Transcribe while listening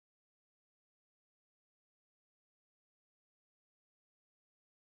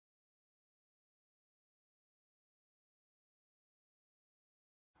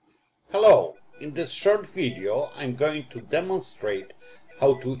Hello, in this short video I'm going to demonstrate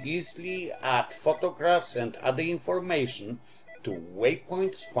how to easily add photographs and other information to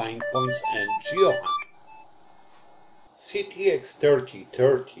waypoints, FindPoints and GeoHunt.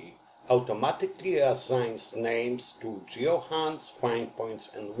 CTX3030 automatically assigns names to GeoHunts,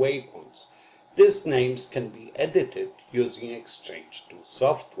 FindPoints and waypoints. These names can be edited using XChange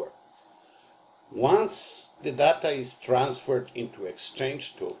software. Once the data is transferred into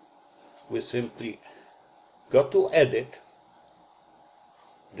XChange tool, we simply go to edit,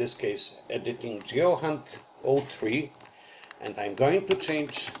 in this case editing GeoHunt 03, and I'm going to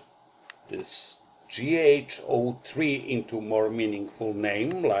change this GH03 into more meaningful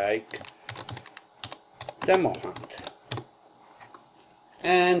name like Demo Hunt,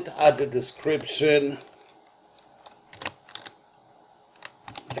 and add a description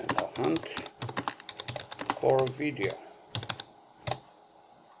Demo Hunt for video.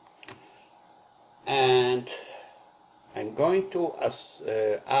 And I'm going to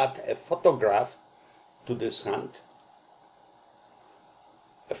add a photograph to this hunt,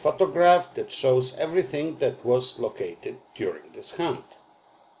 a photograph that shows everything that was located during this hunt.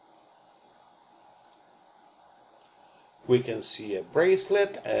 We can see a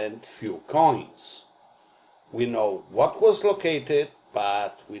bracelet and few coins. We know what was located,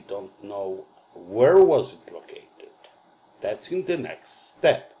 but we don't know where was it located. That's in the next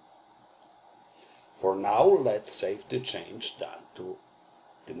step. For now, let's save the change done to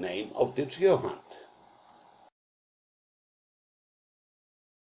the name of the GeoHunt.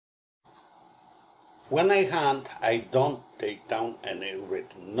 When I hunt, I don't take down any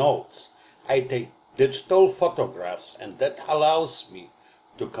written notes. I take digital photographs, and that allows me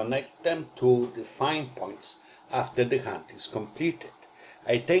to connect them to the find points after the hunt is completed.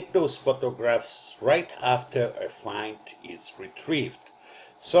 I take those photographs right after a find is retrieved.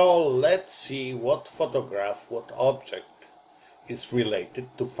 So let's see what photograph, what object is related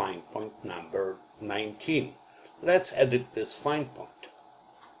to find point number 19. Let's edit this find point.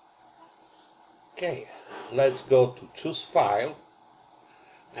 Okay, let's go to choose file.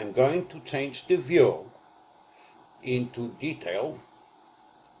 I'm going to change the view into detail.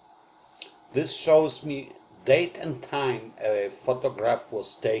 This shows me date and time a photograph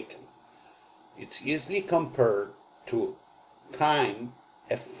was taken. It's easily compared to time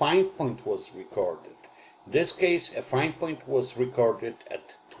a find point was recorded. In this case, a find point was recorded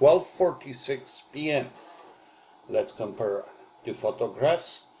at 12:46 p.m. Let's compare the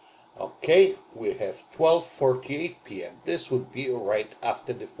photographs. Okay, we have 12:48 p.m. This would be right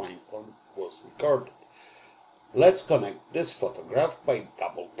after the find point was recorded. Let's connect this photograph by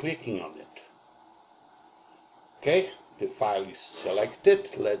double-clicking on it. Okay, the file is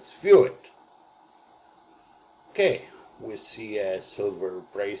selected. Let's view it. Okay, we see a silver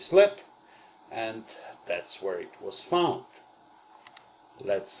bracelet, and that's where it was found.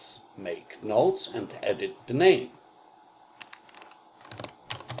 Let's make notes and edit the name.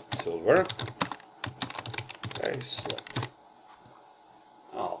 Silver bracelet.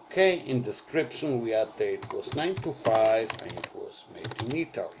 Okay, in description we add that it was 925 and it was made in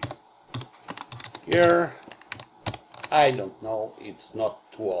Italy. Here, I don't know, it's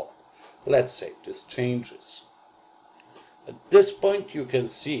not too old. Let's save these changes. At this point you can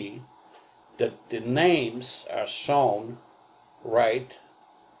see that the names are shown right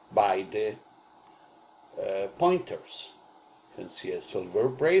by the pointers. You can see a silver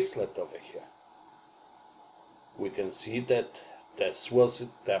bracelet over here. We can see that this was a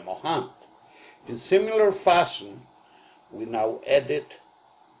demo hunt. In similar fashion, we now edit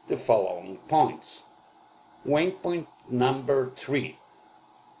the following points. Waypoint number 3.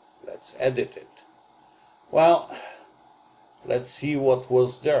 Let's edit it. Well, let's see what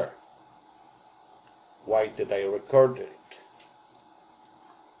was there. Why did I record it?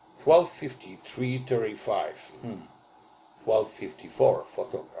 12:53:35. 12:54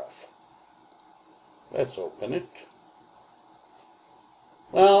 photograph. Let's open it.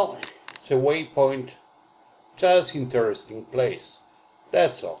 Well, it's a waypoint, just interesting place.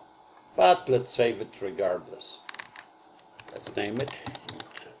 That's all. But let's save it regardless. Let's name it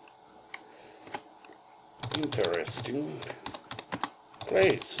interesting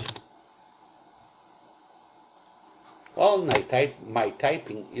place. Well, my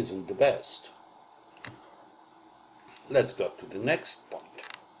typing isn't the best. Let's go to the next point.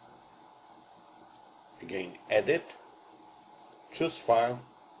 Again, edit, choose file,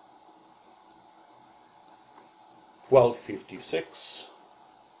 12:56,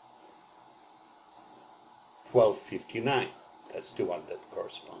 12:59. That's the one that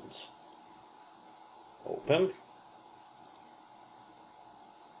corresponds. Open.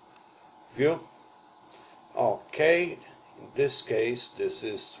 you. Okay, in this case, this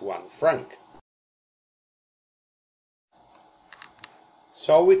is 1 franc.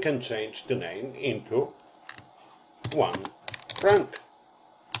 So we can change the name into 1 franc.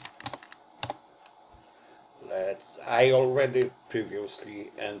 I already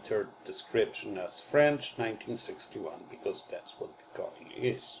previously entered description as French 1961 because that's what the coin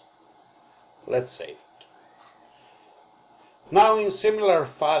is. Let's save it. Now in similar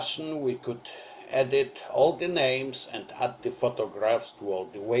fashion we could edit all the names and add the photographs to all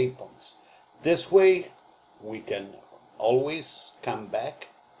the waypoints. This way we can always come back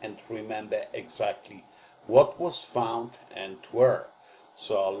and remember exactly what was found and where.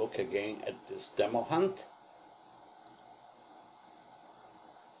 So I'll look again at this demo hunt.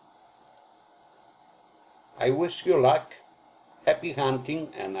 I wish you luck, happy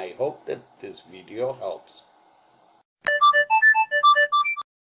hunting, and I hope that this video helps.